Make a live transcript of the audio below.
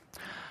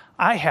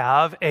I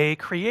have a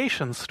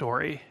creation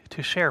story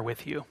to share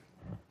with you.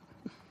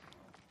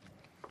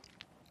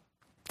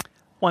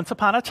 Once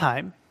upon a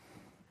time,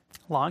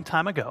 a long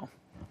time ago,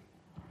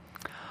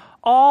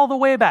 all the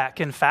way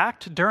back, in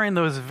fact, during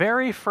those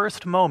very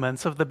first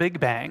moments of the Big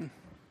Bang,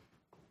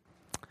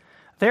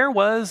 there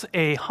was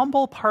a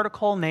humble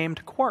particle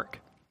named Quark.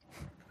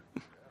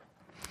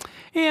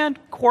 And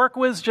Quark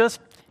was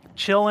just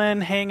chilling,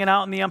 hanging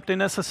out in the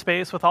emptiness of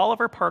space with all of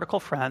her particle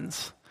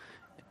friends,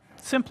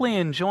 simply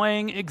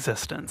enjoying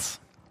existence.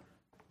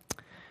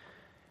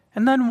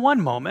 And then one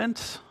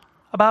moment,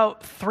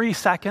 about 3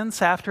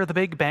 seconds after the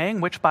Big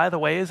Bang, which, by the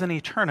way, is an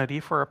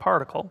eternity for a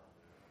particle,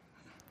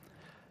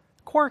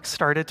 Quark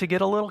started to get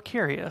a little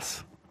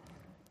curious.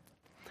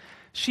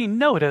 She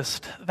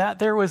noticed that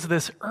there was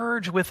this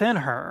urge within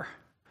her,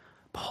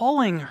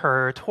 pulling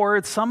her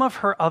towards some of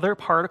her other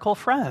particle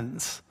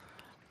friends.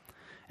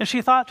 And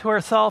she thought to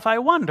herself, I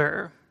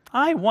wonder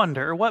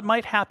what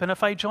might happen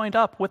if I joined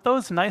up with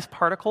those nice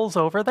particles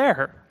over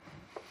there.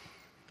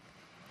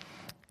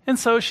 And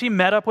so she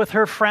met up with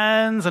her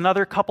friends,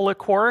 another couple of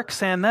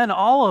quarks, and then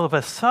all of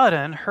a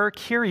sudden, her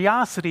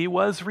curiosity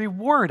was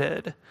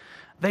rewarded.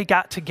 They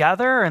got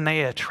together and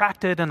they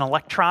attracted an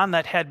electron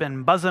that had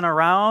been buzzing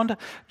around,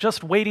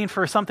 just waiting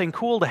for something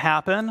cool to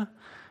happen,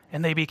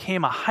 and they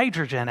became a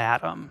hydrogen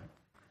atom.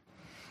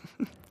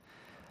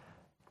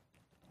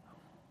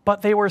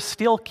 But they were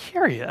still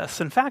curious.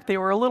 In fact, they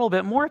were a little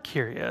bit more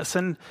curious.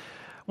 And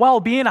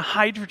while being a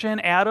hydrogen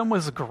atom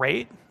was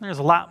great, there's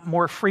a lot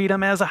more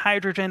freedom as a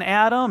hydrogen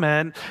atom,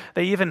 and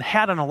they even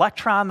had an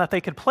electron that they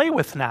could play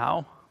with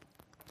now.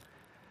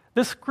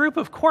 This group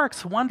of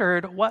quarks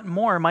wondered what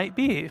more might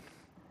be.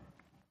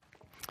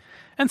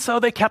 And so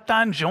they kept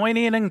on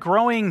joining and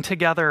growing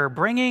together,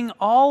 bringing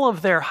all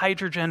of their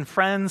hydrogen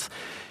friends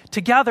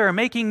together,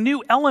 making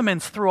new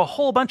elements through a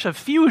whole bunch of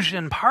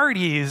fusion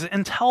parties,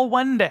 until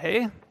one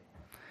day,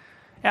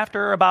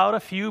 after about a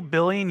few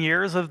billion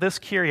years of this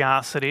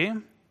curiosity,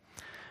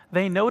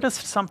 they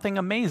noticed something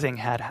amazing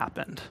had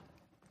happened.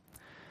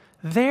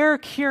 Their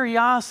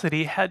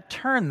curiosity had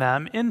turned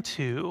them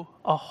into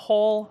a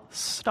whole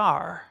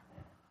star.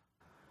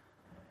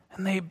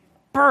 And they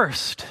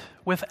burst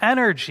with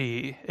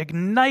energy,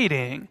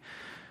 igniting,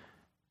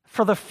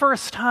 for the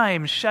first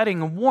time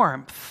shedding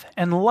warmth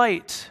and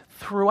light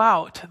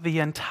throughout the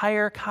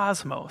entire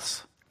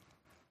cosmos.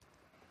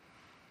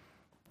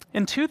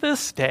 And to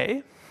this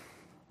day,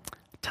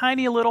 a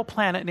tiny little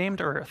planet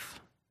named Earth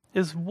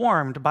is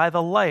warmed by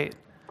the light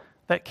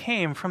that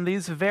came from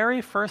these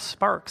very first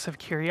sparks of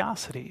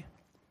curiosity.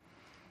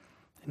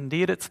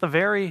 Indeed, it's the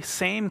very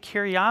same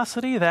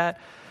curiosity that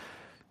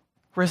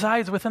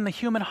resides within the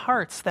human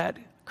hearts that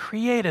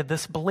created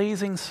this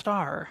blazing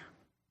star.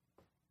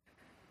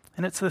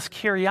 And it's this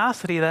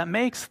curiosity that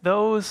makes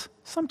those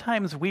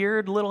sometimes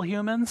weird little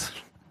humans,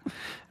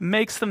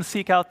 makes them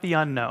seek out the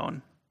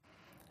unknown,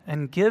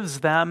 and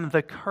gives them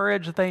the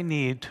courage they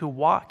need to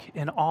walk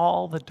in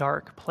all the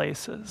dark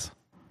places.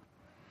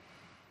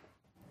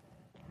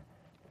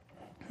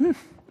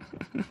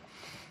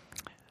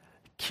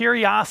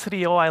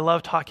 Curiosity, I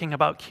love talking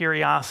about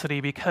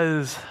curiosity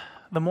because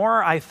the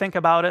more I think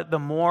about it, the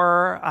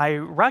more I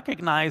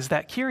recognize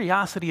that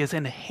curiosity is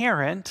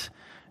inherent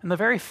in the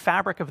very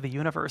fabric of the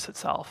universe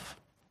itself.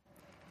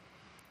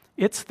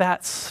 It's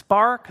that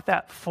spark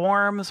that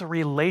forms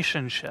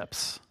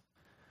relationships.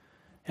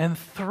 And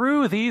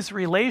through these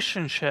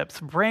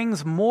relationships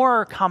brings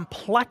more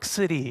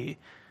complexity,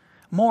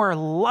 more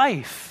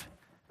life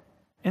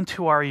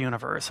into our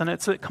universe. And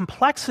it's a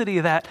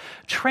complexity that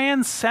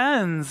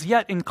transcends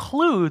yet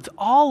includes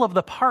all of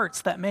the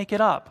parts that make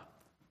it up.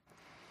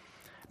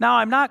 Now,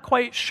 I'm not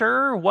quite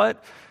sure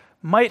what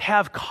might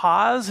have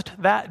caused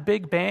that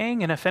Big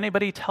Bang, and if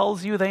anybody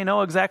tells you they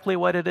know exactly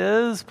what it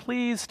is,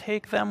 please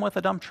take them with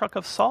a dump truck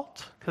of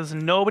salt, because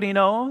nobody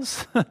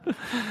knows.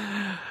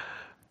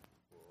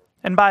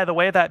 And by the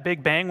way, that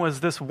Big Bang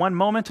was this one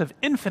moment of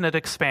infinite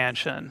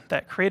expansion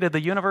that created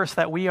the universe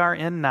that we are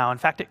in now. In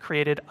fact, it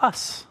created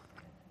us.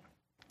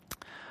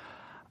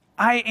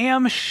 I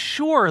am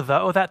sure,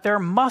 though, that there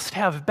must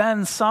have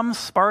been some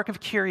spark of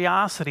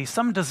curiosity,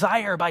 some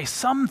desire by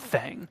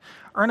something,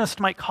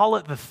 Ernest might call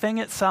it the thing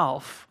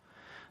itself,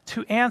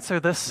 to answer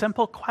this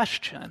simple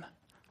question: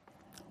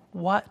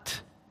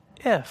 what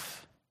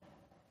if?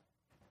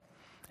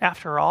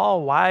 After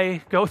all,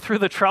 why go through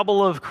the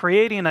trouble of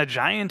creating a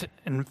giant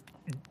and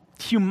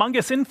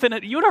humongous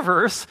infinite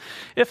universe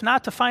if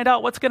not to find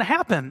out what's going to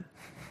happen?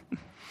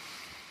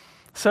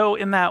 So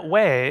in that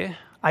way,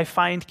 I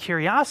find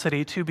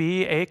curiosity to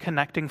be a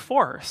connecting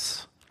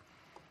force.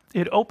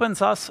 It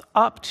opens us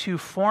up to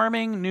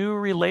forming new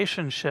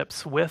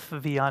relationships with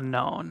the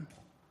unknown.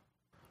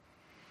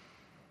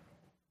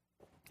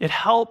 It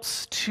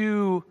helps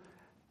to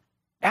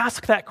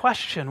ask that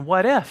question,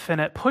 what if?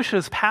 And it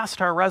pushes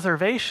past our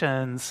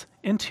reservations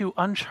into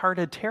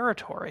uncharted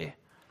territory.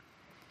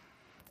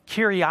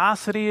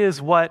 Curiosity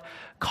is what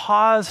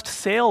caused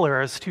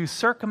sailors to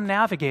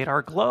circumnavigate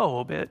our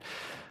globe. It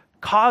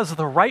caused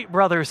the Wright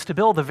brothers to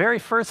build the very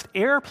first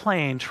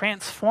airplane,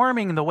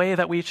 transforming the way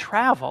that we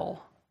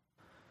travel.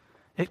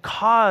 It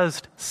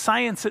caused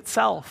science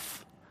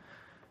itself,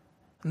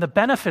 and the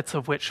benefits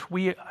of which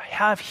we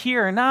have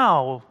here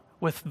now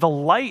with the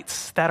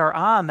lights that are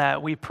on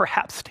that we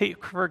perhaps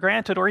take for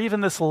granted, or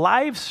even this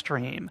live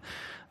stream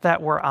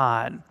that we're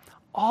on.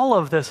 All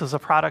of this is a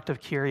product of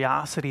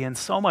curiosity and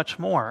so much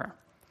more.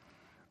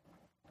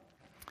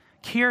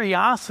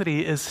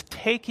 Curiosity is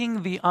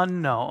taking the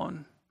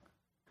unknown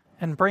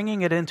and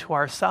bringing it into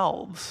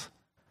ourselves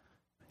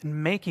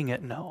and making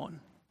it known.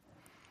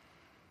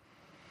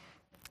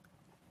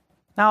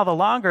 Now, the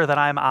longer that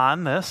I'm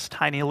on this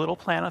tiny little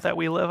planet that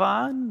we live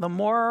on, the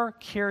more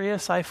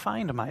curious I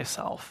find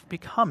myself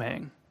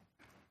becoming.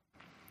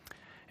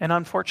 And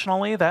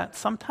unfortunately, that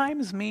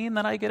sometimes means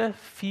that I get a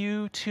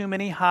few too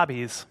many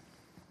hobbies.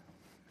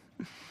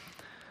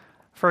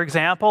 For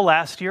example,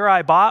 last year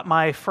I bought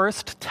my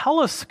first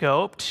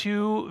telescope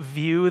to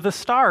view the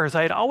stars.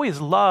 I'd always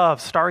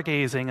loved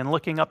stargazing and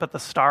looking up at the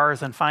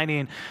stars and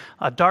finding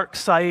a dark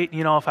site,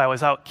 if I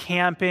was out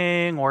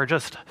camping or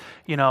just,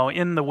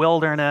 in the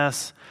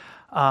wilderness,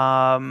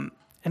 and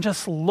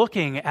just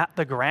looking at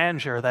the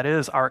grandeur that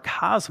is our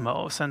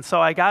cosmos. And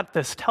so I got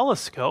this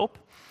telescope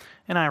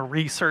and I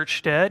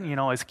researched it,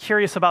 I was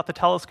curious about the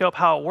telescope,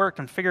 how it worked,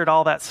 and figured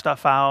all that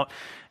stuff out,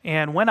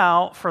 and went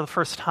out for the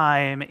first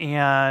time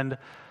and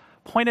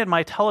pointed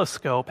my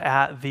telescope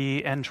at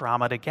the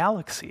Andromeda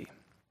Galaxy.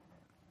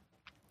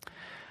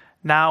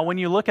 Now, when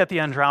you look at the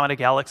Andromeda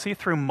Galaxy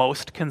through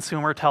most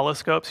consumer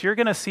telescopes, you're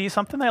going to see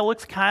something that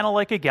looks kind of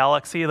like a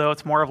galaxy, though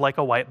it's more of like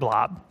a white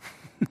blob.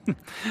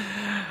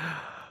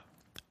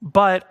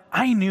 But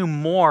I knew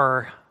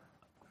more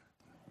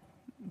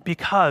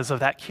because of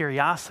that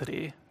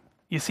curiosity.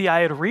 You see, I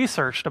had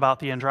researched about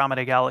the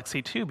Andromeda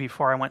Galaxy too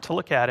before I went to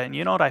look at it. And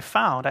you know what I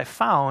found? I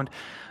found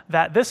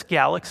that this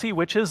galaxy,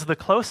 which is the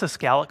closest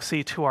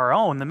galaxy to our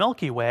own, the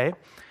Milky Way,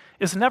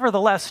 is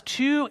nevertheless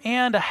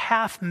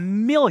 2.5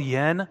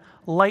 million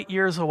light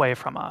years away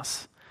from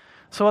us.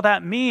 So what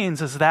that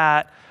means is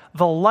that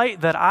the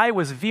light that I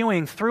was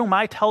viewing through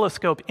my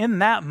telescope in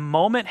that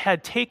moment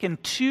had taken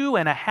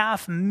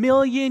 2.5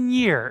 million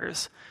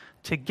years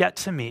to get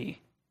to me.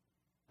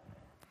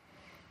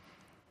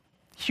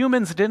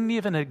 Humans didn't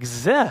even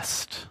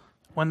exist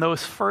when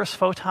those first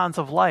photons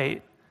of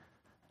light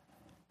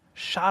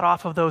shot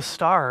off of those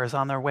stars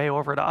on their way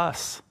over to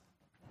us.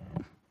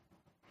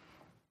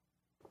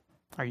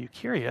 Are you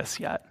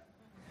curious yet?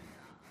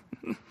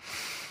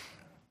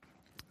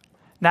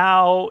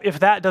 Now, if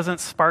that doesn't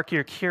spark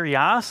your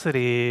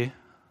curiosity,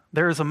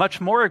 there's a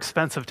much more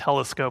expensive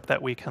telescope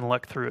that we can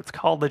look through. It's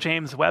called the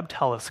James Webb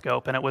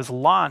Telescope, and it was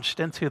launched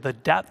into the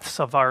depths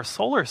of our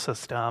solar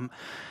system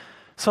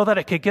so that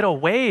it could get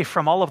away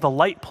from all of the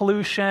light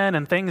pollution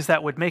and things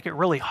that would make it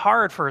really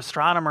hard for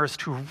astronomers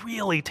to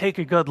really take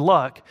a good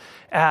look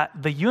at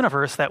the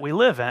universe that we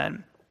live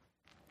in.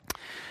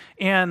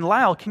 And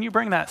Lyle, can you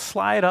bring that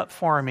slide up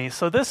for me?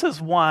 So this is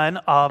one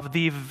of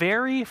the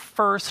very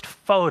first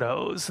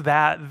photos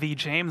that the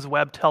James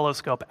Webb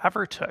Telescope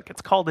ever took.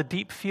 It's called a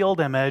deep field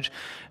image,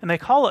 and they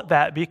call it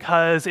that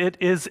because it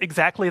is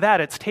exactly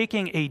that. It's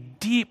taking a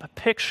deep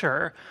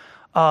picture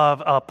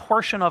of a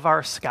portion of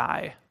our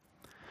sky.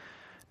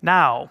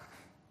 Now,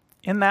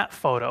 in that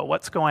photo,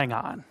 what's going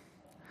on?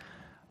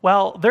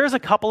 Well, there's a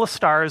couple of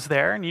stars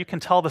there, and you can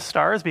tell the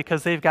stars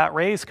because they've got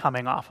rays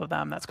coming off of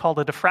them. That's called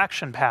a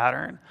diffraction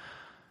pattern.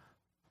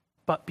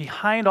 But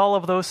behind all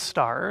of those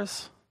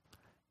stars,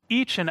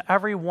 each and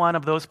every one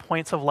of those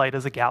points of light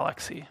is a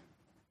galaxy.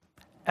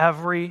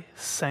 Every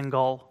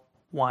single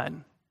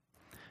one.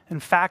 In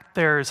fact,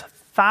 there's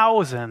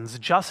thousands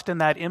just in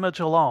that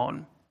image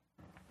alone.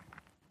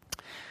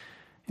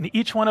 And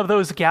each one of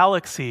those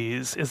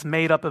galaxies is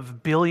made up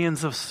of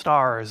billions of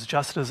stars,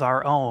 just as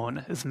our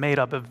own is made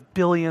up of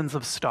billions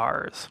of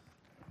stars.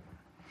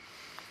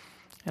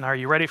 And are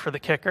you ready for the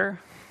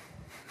kicker?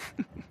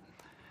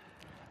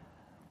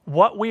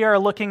 What we are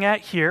looking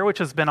at here, which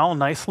has been all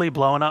nicely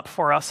blown up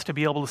for us to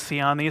be able to see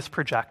on these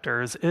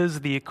projectors,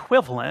 is the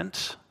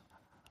equivalent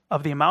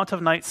of the amount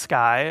of night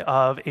sky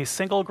of a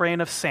single grain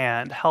of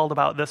sand held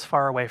about this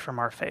far away from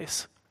our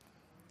face.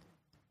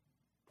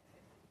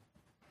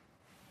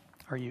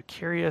 Are you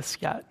curious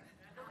yet?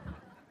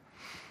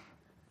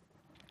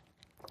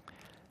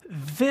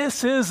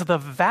 This is the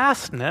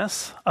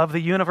vastness of the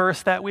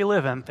universe that we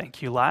live in.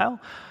 Thank you, Lyle.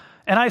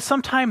 And I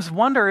sometimes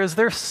wonder, is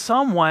there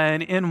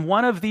someone in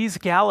one of these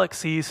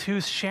galaxies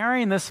who's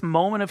sharing this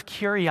moment of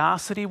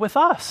curiosity with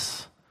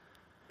us?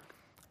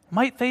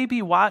 Might they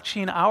be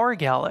watching our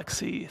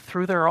galaxy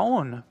through their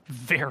own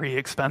very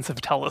expensive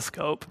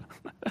telescope?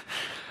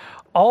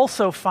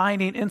 Also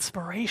finding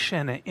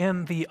inspiration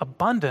in the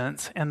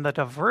abundance and the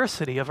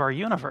diversity of our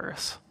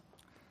universe.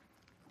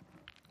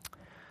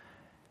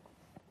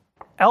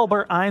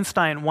 Albert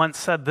Einstein once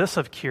said this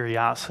of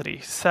curiosity.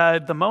 He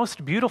said, "The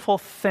most beautiful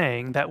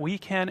thing that we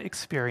can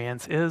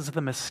experience is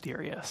the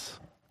mysterious.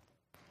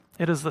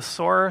 It is the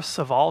source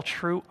of all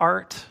true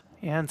art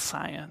and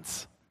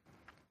science."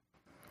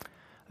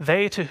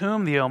 They to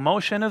whom the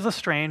emotion is a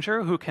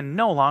stranger, who can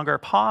no longer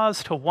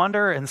pause to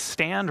wonder and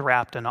stand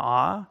wrapped in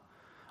awe,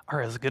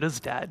 are as good as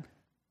dead.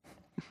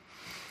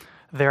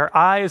 Their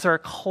eyes are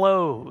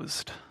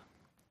closed.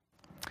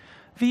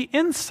 The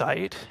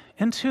insight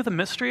into the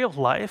mystery of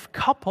life,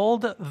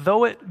 coupled,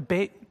 though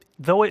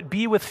it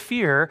be with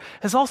fear,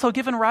 has also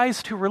given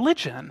rise to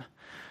religion.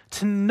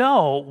 To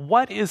know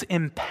what is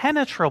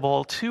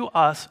impenetrable to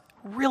us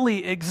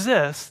really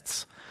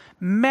exists,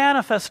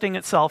 manifesting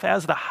itself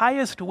as the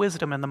highest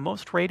wisdom and the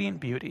most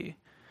radiant beauty,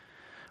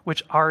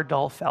 which our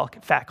dull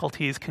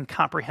faculties can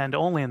comprehend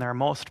only in their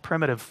most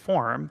primitive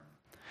form.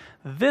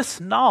 This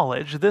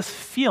knowledge, this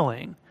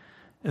feeling,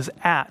 is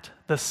at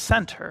the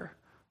center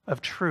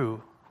of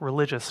true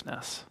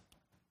religiousness.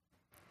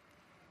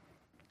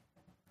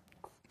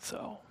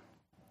 So,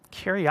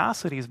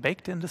 curiosity is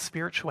baked into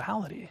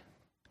spirituality.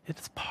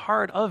 It's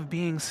part of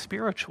being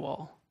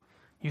spiritual.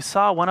 You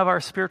saw one of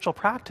our spiritual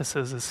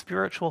practices is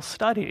spiritual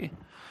study.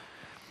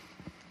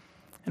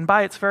 And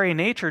by its very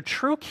nature,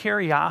 true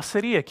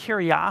curiosity, a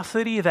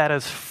curiosity that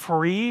is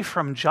free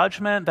from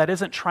judgment, that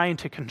isn't trying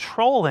to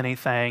control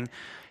anything,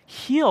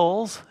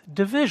 heals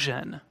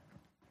division.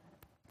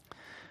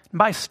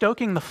 By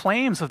stoking the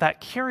flames of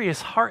that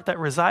curious heart that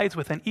resides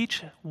within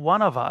each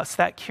one of us,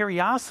 that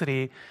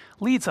curiosity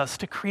leads us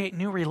to create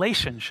new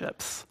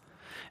relationships.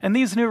 And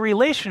these new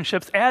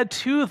relationships add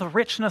to the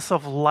richness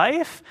of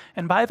life,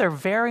 and by their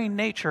very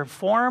nature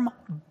form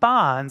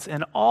bonds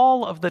in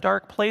all of the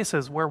dark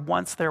places where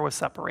once there was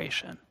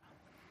separation.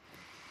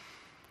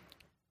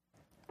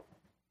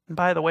 And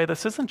by the way,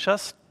 this isn't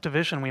just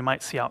division we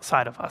might see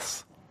outside of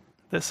us.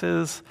 This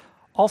is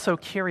also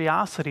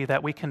curiosity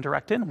that we can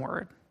direct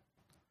inward,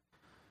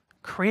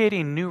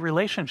 creating new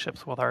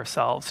relationships with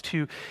ourselves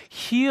to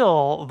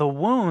heal the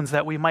wounds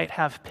that we might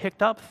have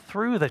picked up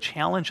through the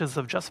challenges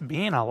of just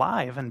being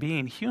alive and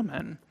being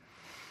human.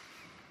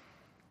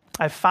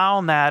 I've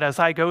found that as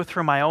I go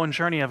through my own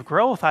journey of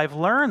growth, I've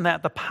learned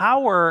that the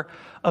power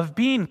of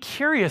being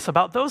curious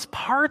about those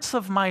parts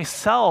of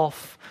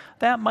myself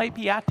that might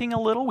be acting a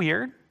little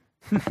weird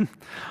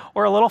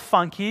or a little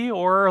funky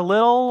or a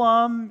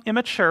little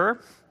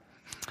immature,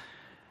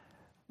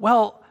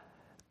 well,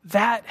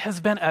 that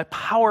has been a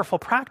powerful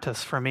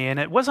practice for me, and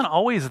it wasn't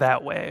always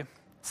that way.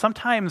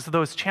 Sometimes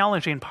those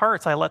challenging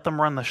parts, I let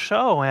them run the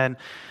show, and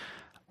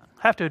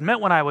I have to admit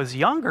when I was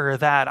younger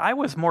that I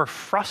was more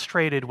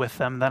frustrated with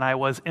them than I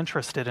was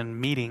interested in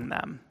meeting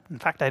them. In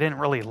fact, I didn't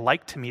really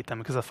like to meet them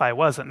because if I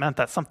was, it meant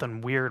that something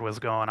weird was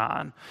going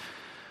on.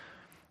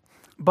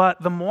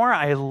 But the more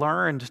I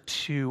learned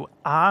to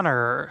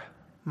honor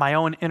my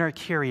own inner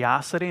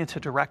curiosity and to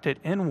direct it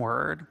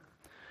inward,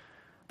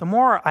 the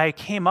more I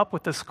came up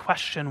with this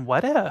question,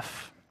 what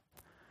if?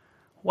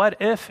 What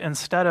if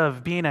instead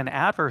of being an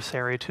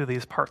adversary to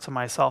these parts of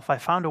myself, I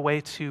found a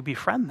way to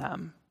befriend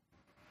them?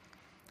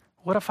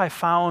 What if I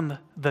found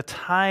the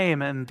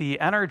time and the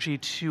energy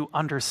to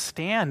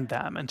understand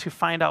them and to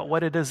find out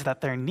what it is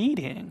that they're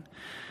needing?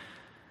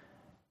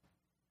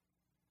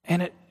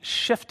 And it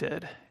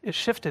shifted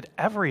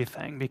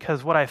everything,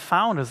 because what I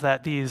found is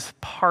that these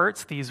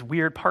parts, these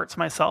weird parts of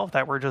myself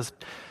that were just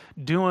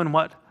doing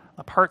what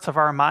the parts of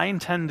our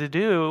mind tend to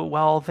do,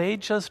 well, they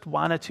just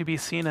wanted to be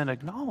seen and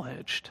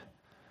acknowledged.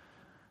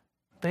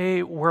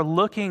 They were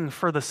looking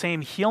for the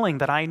same healing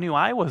that I knew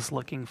I was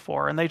looking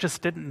for, and they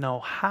just didn't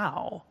know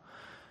how.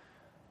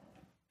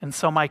 And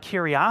so my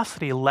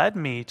curiosity led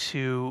me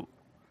to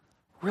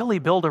really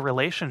build a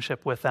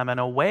relationship with them in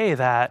a way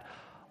that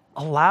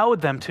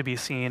allowed them to be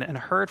seen and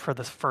heard for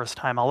the first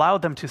time,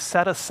 allowed them to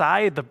set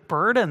aside the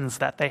burdens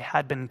that they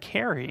had been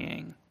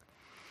carrying.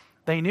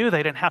 They knew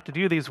they didn't have to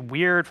do these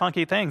weird,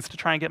 funky things to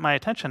try and get my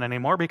attention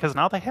anymore because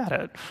now they had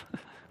it,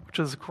 which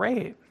is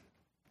great.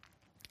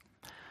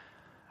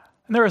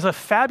 And there was a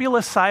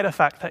fabulous side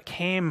effect that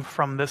came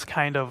from this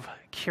kind of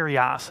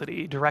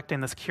curiosity,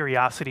 directing this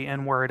curiosity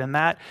inward, and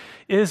that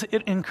is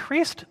it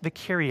increased the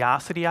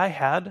curiosity I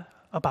had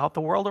about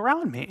the world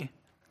around me.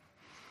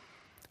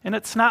 And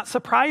it's not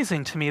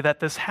surprising to me that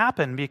this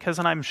happened because,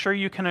 and I'm sure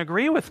you can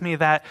agree with me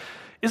that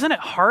isn't it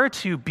hard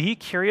to be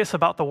curious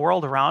about the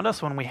world around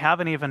us when we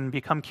haven't even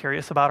become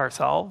curious about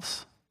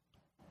ourselves?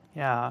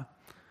 Yeah.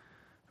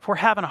 If we're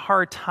having a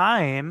hard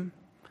time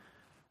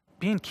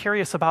being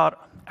curious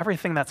about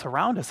everything that's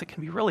around us, it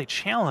can be really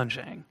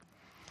challenging.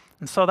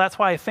 And so that's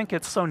why I think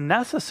it's so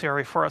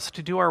necessary for us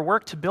to do our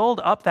work to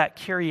build up that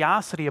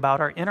curiosity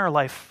about our inner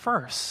life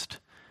first,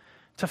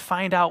 to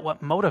find out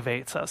what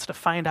motivates us, to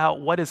find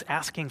out what is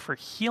asking for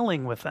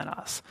healing within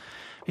us.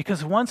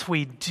 Because once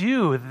we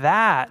do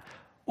that,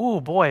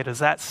 oh boy, does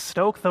that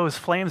stoke those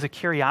flames of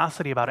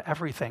curiosity about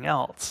everything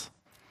else.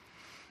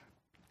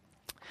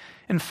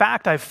 In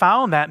fact, I've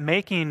found that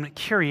making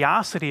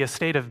curiosity a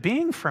state of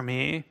being for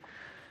me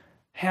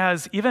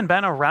has even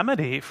been a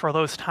remedy for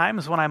those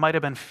times when I might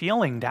have been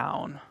feeling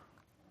down.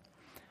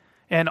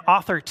 And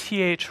author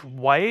T.H.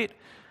 White,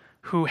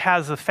 who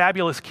has a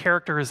fabulous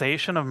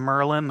characterization of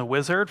Merlin the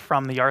wizard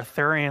from the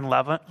Arthurian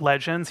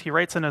legends, he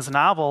writes in his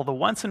novel, The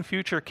Once and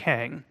Future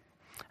King,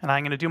 And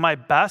I'm going to do my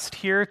best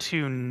here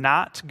to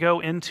not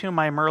go into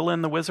my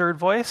Merlin the Wizard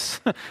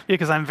voice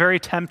because I'm very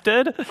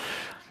tempted.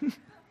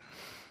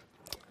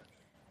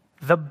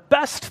 "The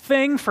best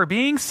thing for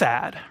being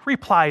sad,"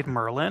 replied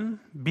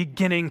Merlin,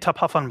 beginning to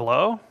puff and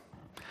blow,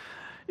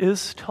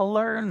 "is to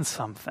learn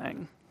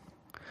something.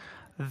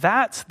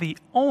 That's the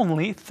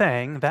only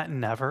thing that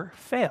never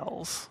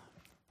fails.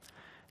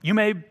 You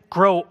may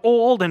grow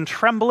old and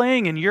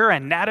trembling in your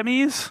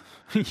anatomies.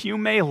 You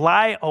may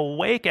lie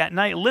awake at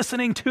night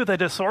listening to the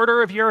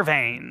disorder of your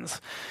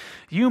veins.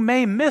 You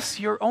may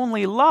miss your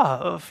only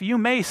love. You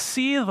may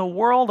see the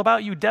world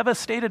about you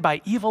devastated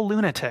by evil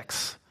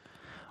lunatics,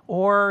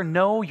 or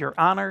know your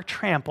honor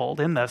trampled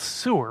in the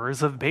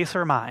sewers of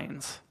baser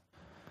minds.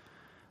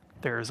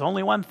 There's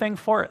only one thing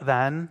for it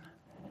then: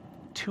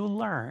 to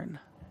learn.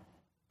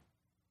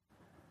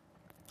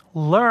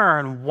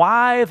 Learn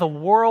why the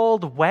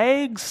world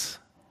wags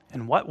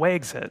and what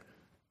wags it.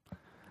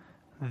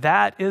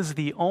 That is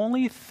the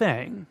only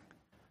thing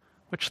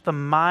which the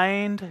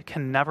mind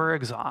can never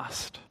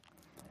exhaust,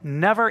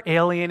 never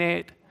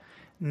alienate,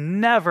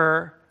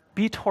 never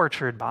be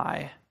tortured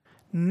by,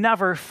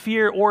 never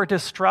fear or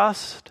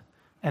distrust,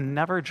 and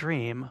never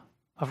dream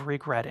of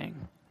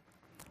regretting.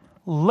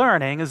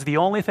 Learning is the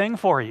only thing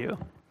for you.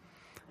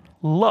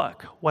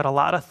 Look what a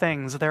lot of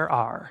things there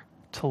are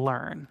to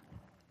learn."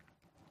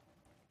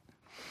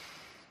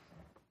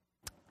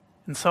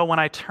 And so when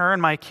I turn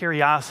my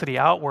curiosity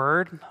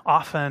outward,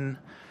 often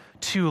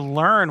to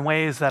learn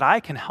ways that I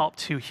can help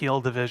to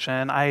heal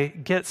division, I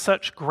get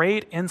such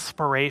great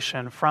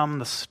inspiration from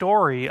the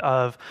story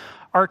of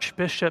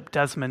Archbishop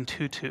Desmond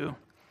Tutu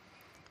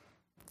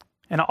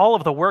and all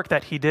of the work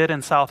that he did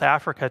in South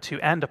Africa to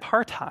end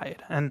apartheid.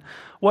 And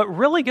what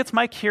really gets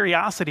my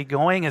curiosity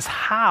going is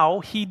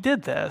how he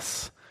did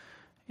this.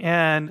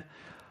 And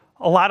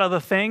a lot of the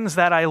things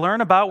that I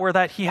learn about were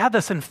that he had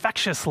this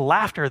infectious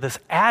laughter, this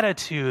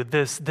attitude,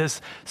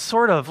 this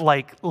sort of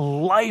like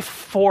life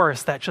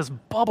force that just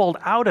bubbled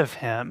out of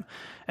him.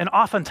 And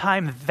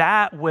oftentimes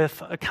that,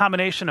 with a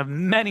combination of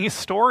many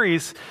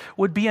stories,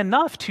 would be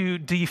enough to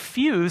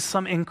defuse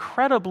some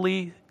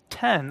incredibly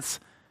tense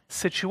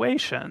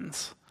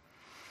situations.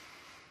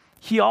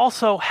 He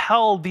also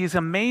held these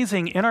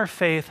amazing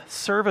interfaith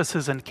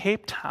services in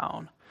Cape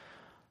Town,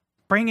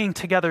 bringing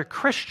together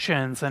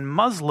Christians and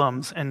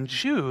Muslims and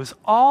Jews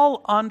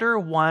all under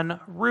one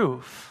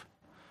roof.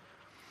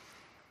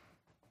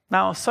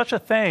 Now, such a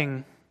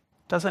thing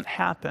doesn't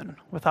happen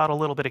without a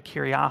little bit of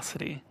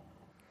curiosity.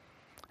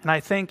 And I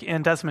think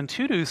in Desmond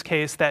Tutu's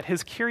case that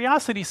his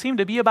curiosity seemed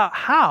to be about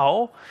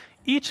how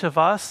each of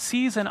us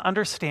sees and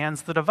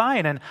understands the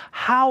divine and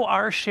how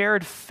our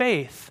shared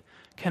faith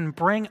can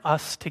bring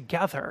us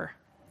together.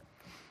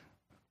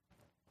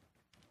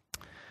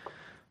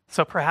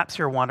 So perhaps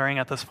you're wondering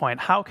at this point,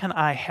 how can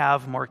I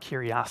have more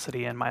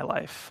curiosity in my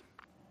life?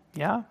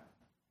 Yeah?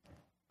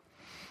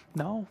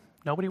 No?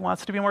 Nobody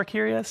wants to be more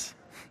curious?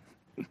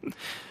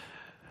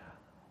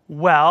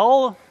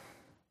 Well,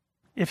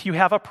 if you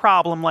have a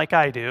problem like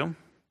I do,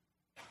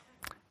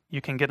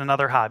 you can get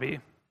another hobby.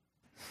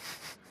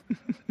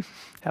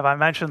 Have I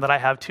mentioned that I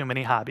have too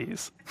many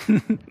hobbies?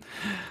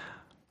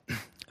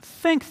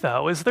 Think,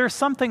 though, is there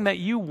something that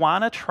you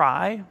want to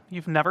try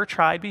you've never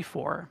tried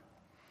before?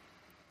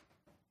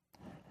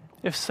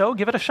 If so,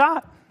 give it a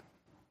shot.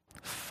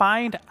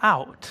 Find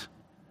out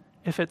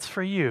if it's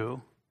for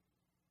you.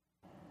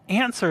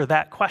 Answer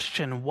that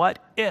question, what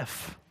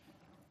if?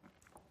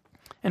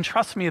 And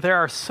trust me, there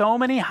are so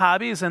many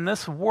hobbies in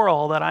this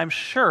world that I'm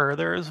sure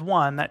there is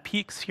one that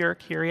piques your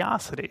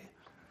curiosity.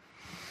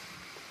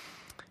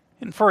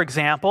 And for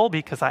example,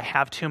 because I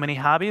have too many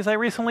hobbies, I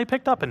recently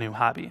picked up a new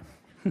hobby.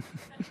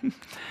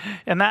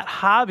 And that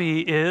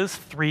hobby is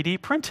 3D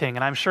printing.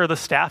 And I'm sure the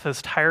staff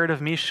is tired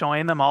of me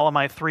showing them all of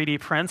my 3D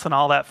prints and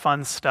all that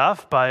fun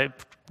stuff, but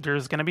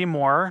there's going to be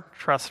more,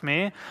 trust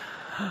me.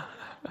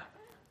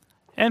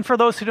 And for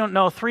those who don't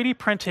know, 3D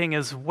printing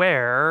is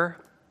where,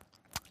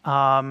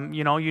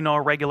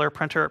 a regular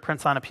printer, it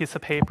prints on a piece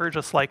of paper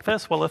just like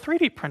this. Well, a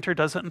 3D printer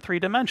does it in 3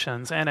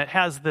 dimensions, and it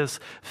has this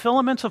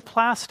filament of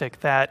plastic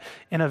that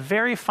in a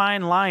very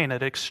fine line,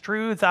 it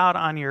extrudes out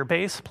on your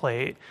base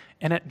plate,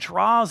 and it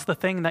draws the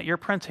thing that you're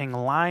printing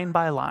line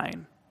by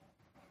line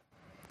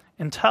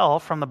until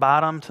from the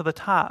bottom to the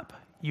top,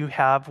 you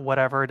have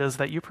whatever it is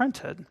that you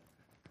printed.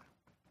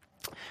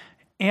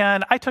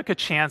 And I took a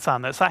chance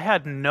on this. I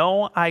had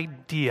no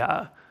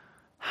idea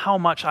how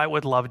much I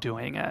would love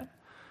doing it.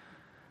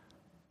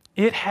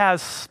 It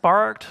has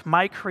sparked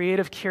my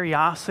creative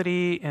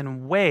curiosity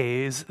in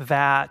ways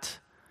that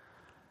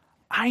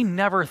I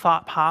never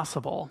thought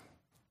possible.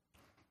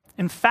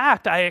 In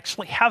fact, I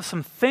actually have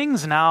some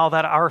things now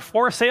that are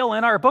for sale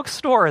in our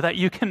bookstore that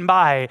you can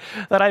buy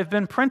that I've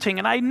been printing,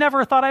 and I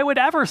never thought I would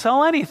ever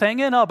sell anything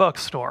in a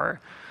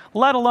bookstore,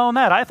 let alone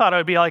that. I thought I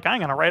would be like, I'm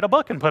going to write a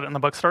book and put it in the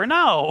bookstore.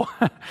 No.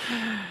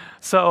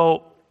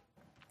 So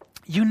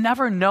you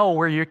never know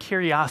where your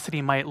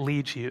curiosity might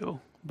lead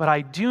you. But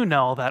I do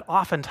know that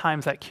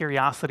oftentimes that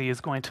curiosity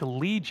is going to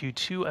lead you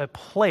to a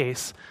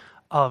place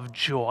of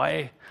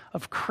joy,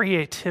 of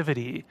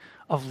creativity,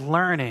 of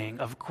learning,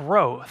 of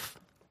growth.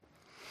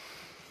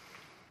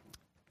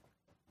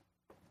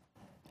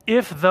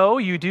 If, though,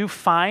 you do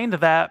find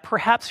that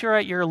perhaps you're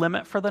at your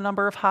limit for the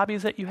number of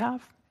hobbies that you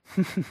have,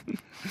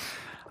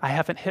 I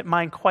haven't hit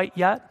mine quite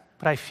yet,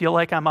 but I feel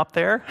like I'm up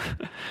there.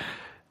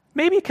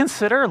 Maybe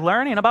consider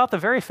learning about the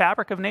very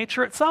fabric of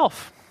nature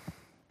itself.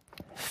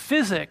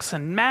 Physics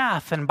and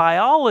math and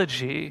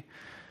biology,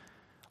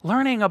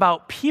 learning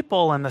about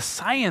people and the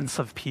science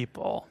of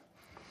people.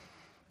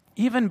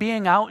 Even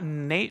being out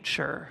in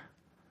nature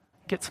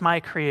gets my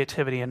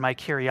creativity and my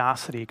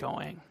curiosity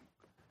going.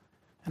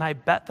 And I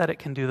bet that it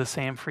can do the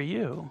same for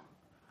you.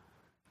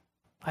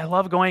 I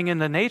love going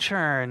into nature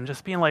and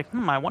just being like,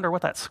 I wonder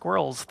what that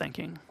squirrel's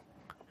thinking.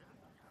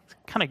 It's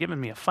kind of giving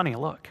me a funny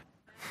look.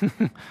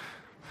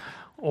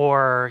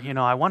 Or,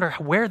 I wonder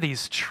where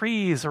these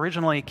trees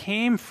originally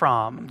came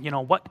from.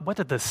 What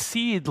did the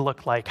seed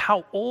look like?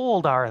 How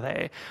old are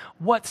they?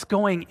 What's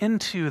going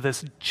into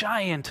this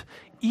giant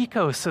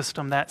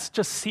ecosystem that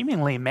just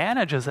seemingly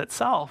manages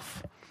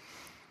itself?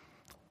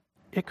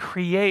 It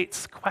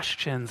creates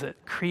questions. It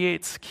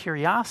creates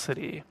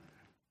curiosity.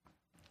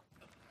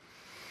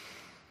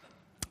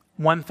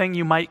 One thing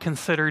you might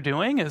consider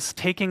doing is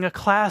taking a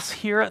class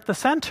here at the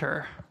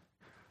center.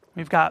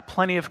 We've got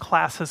plenty of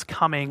classes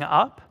coming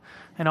up.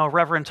 I know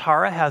Reverend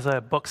Tara has a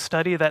book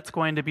study that's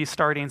going to be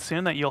starting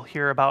soon that you'll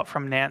hear about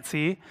from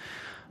Nancy.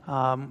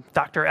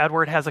 Dr.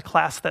 Edward has a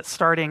class that's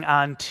starting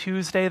on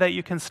Tuesday that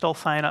you can still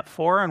sign up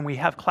for, and we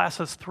have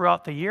classes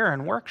throughout the year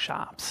and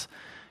workshops.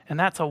 And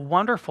that's a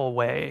wonderful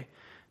way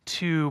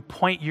to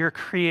point your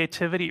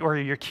creativity or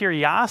your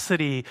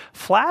curiosity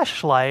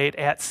flashlight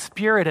at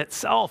spirit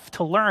itself,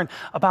 to learn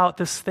about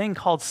this thing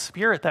called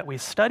spirit that we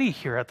study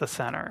here at the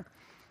center.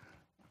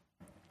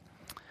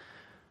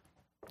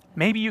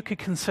 Maybe you could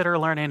consider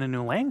learning a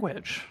new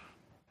language.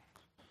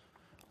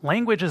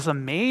 Language is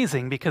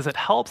amazing because it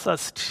helps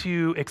us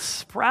to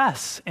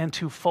express and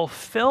to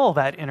fulfill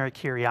that inner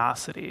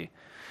curiosity.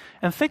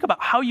 And think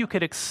about how you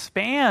could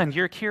expand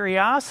your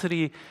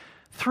curiosity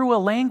through a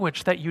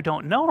language that you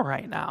don't know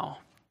right now.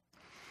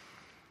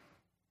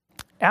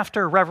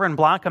 After Reverend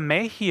Blanca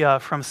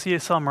Mejia from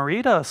CSL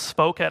Merida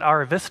spoke at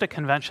our Vista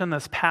convention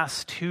this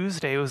past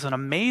Tuesday, it was an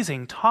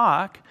amazing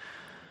talk.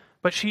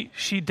 But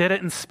she did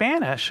it in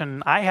Spanish,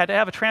 and I had to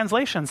have a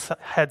translation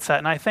headset.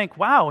 And I think,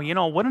 wow,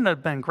 wouldn't it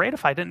have been great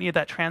if I didn't need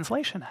that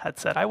translation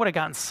headset? I would have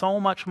gotten so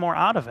much more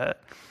out of it.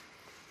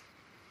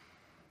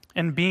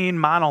 And being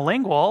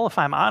monolingual, if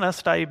I'm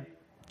honest, I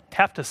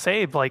have to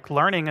say,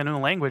 learning a new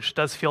language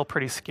does feel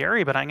pretty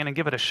scary, but I'm going to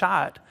give it a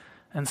shot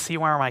and see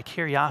where my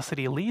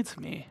curiosity leads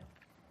me.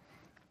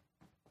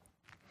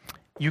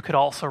 You could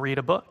also read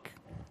a book.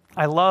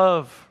 I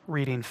love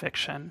reading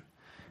fiction.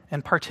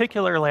 And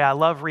particularly, I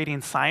love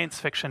reading science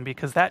fiction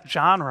because that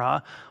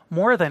genre,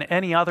 more than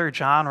any other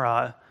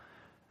genre,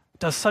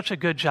 does such a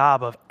good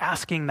job of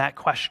asking that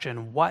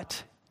question,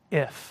 what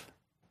if?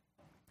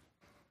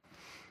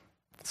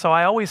 So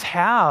I always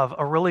have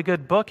a really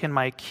good book in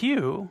my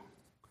queue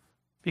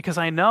because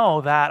I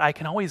know that I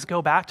can always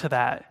go back to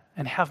that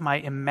and have my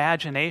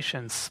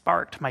imagination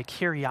sparked, my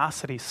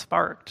curiosity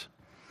sparked.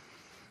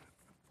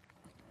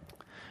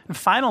 And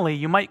finally,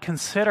 you might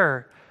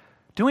consider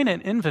doing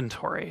an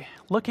inventory,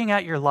 looking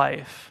at your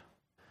life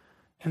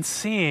and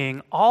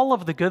seeing all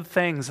of the good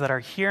things that are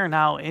here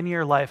now in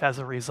your life as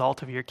a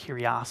result of your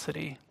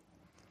curiosity.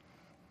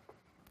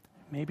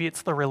 Maybe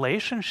it's the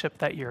relationship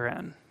that you're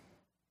in,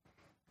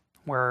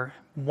 where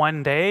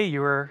one day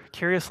you were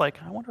curious, I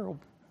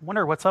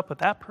wonder what's up with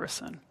that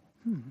person.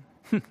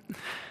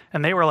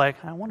 And they were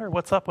like, I wonder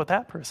what's up with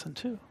that person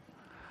too.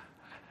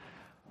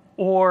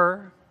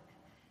 Or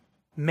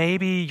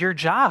maybe your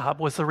job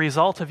was the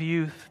result of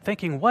you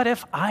thinking, what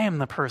if I am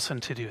the person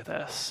to do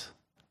this?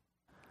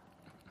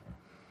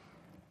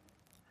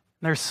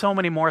 There's so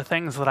many more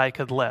things that I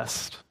could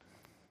list.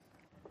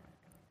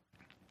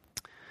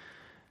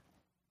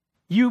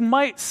 You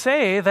might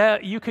say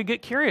that you could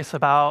get curious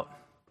about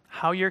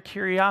how your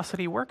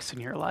curiosity works in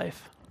your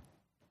life.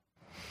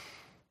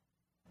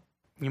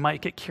 You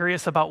might get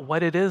curious about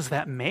what it is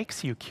that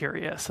makes you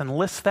curious and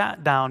list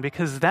that down,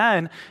 because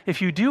then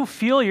if you do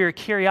feel your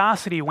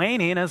curiosity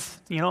waning, as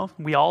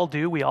we all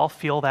do, we all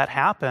feel that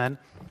happen,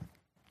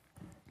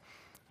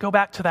 go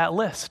back to that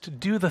list.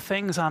 Do the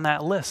things on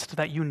that list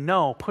that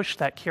push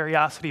that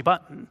curiosity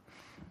button.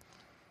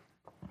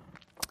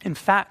 In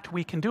fact,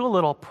 we can do a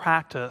little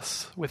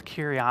practice with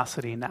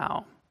curiosity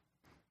now.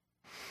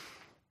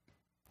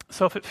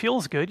 So if it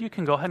feels good, you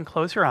can go ahead and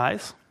close your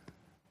eyes.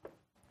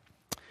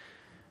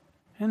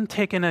 And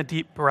take in a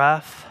deep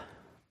breath.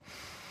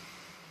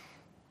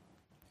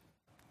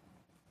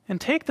 And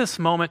take this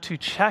moment to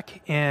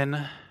check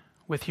in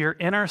with your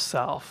inner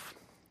self.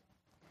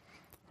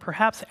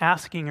 Perhaps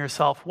asking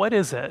yourself, what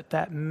is it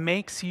that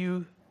makes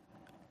you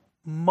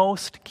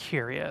most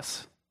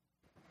curious?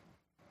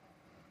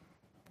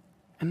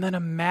 And then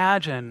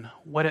imagine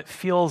what it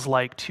feels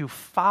like to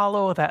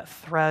follow that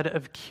thread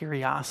of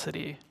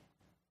curiosity.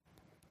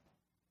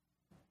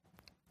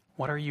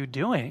 What are you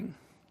doing?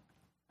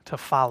 to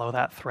follow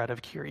that thread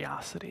of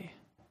curiosity?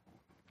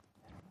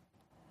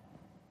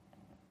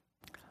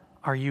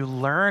 Are you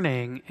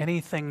learning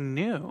anything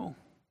new?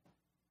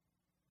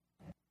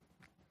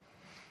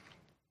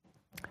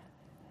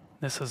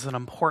 This is an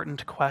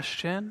important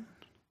question.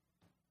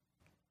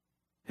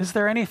 Is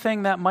there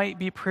anything that might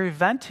be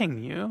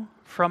preventing you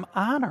from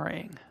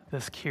honoring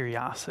this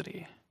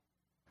curiosity?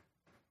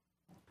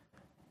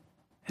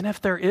 And if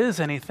there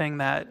is anything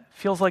that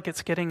feels like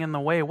it's getting in the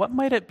way, what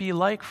might it be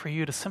like for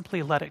you to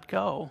simply let it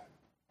go?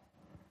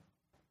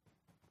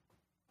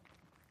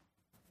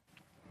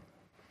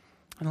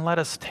 And let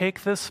us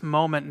take this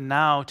moment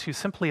now to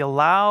simply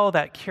allow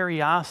that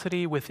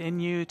curiosity within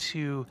you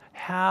to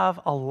have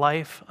a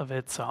life of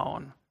its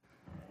own.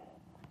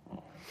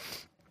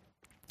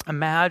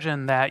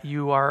 Imagine that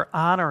you are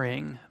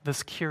honoring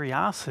this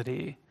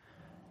curiosity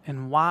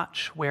and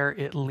watch where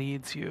it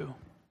leads you.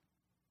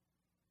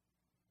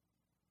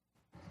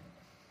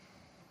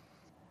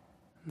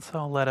 And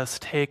so let us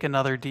take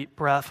another deep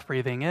breath,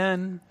 breathing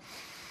in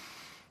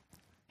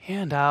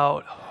and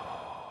out.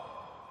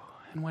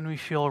 And when we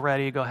feel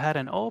ready, go ahead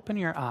and open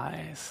your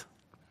eyes.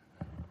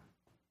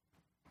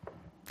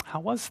 How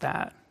was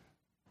that?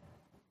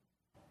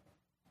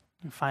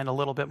 You find a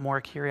little bit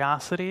more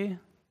curiosity?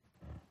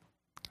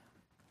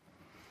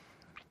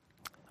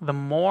 The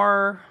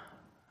more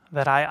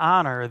that I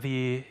honor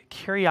the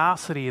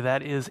curiosity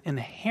that is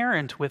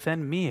inherent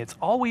within me, it's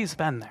always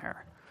been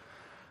there,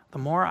 the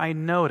more I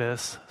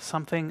notice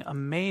something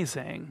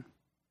amazing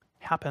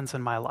happens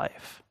in my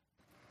life.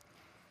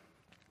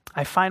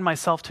 I find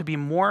myself to be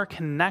more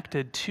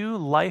connected to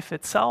life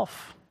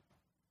itself.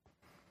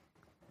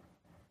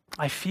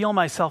 I feel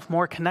myself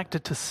more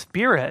connected to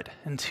spirit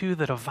and to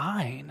the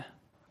divine.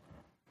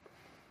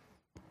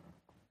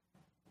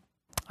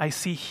 I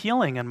see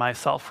healing in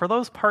myself for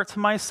those parts of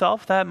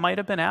myself that might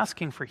have been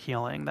asking for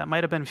healing, that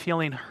might have been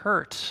feeling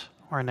hurt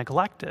or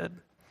neglected.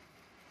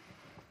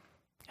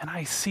 And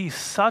I see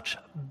such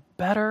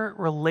better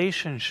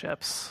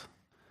relationships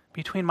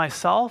between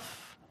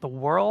myself, the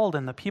world,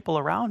 and the people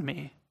around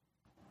me.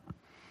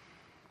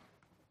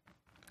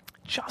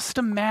 Just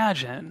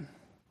imagine,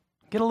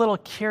 get a little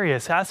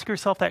curious, ask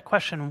yourself that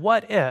question,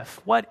 what if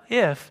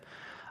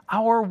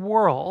our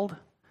world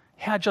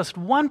had just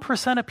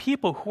 1% of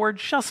people who were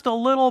just a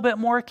little bit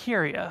more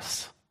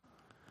curious?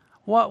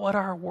 What would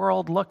our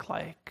world look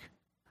like?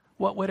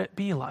 What would it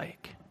be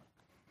like?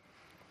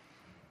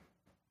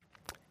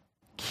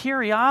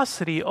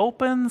 Curiosity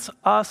opens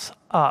us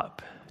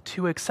up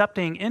to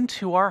accepting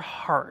into our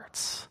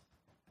hearts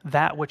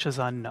that which is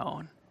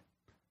unknown,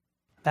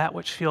 that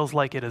which feels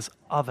like it is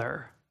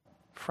other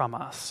from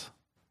us.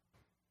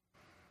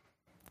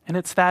 And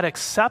it's that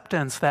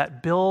acceptance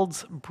that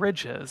builds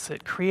bridges.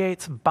 It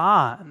creates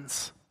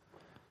bonds.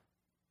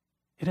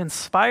 It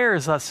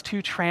inspires us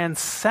to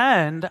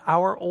transcend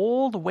our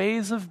old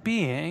ways of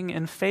being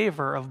in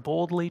favor of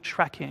boldly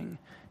trekking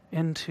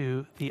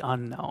into the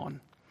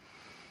unknown.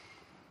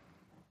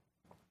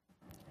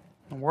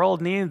 The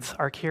world needs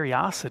our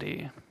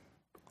curiosity.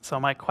 So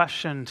my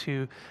question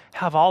to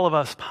have all of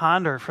us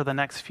ponder for the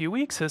next few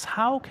weeks is,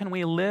 how can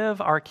we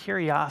live our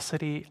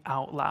curiosity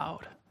out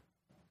loud?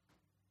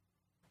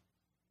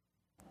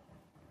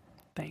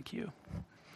 Thank you.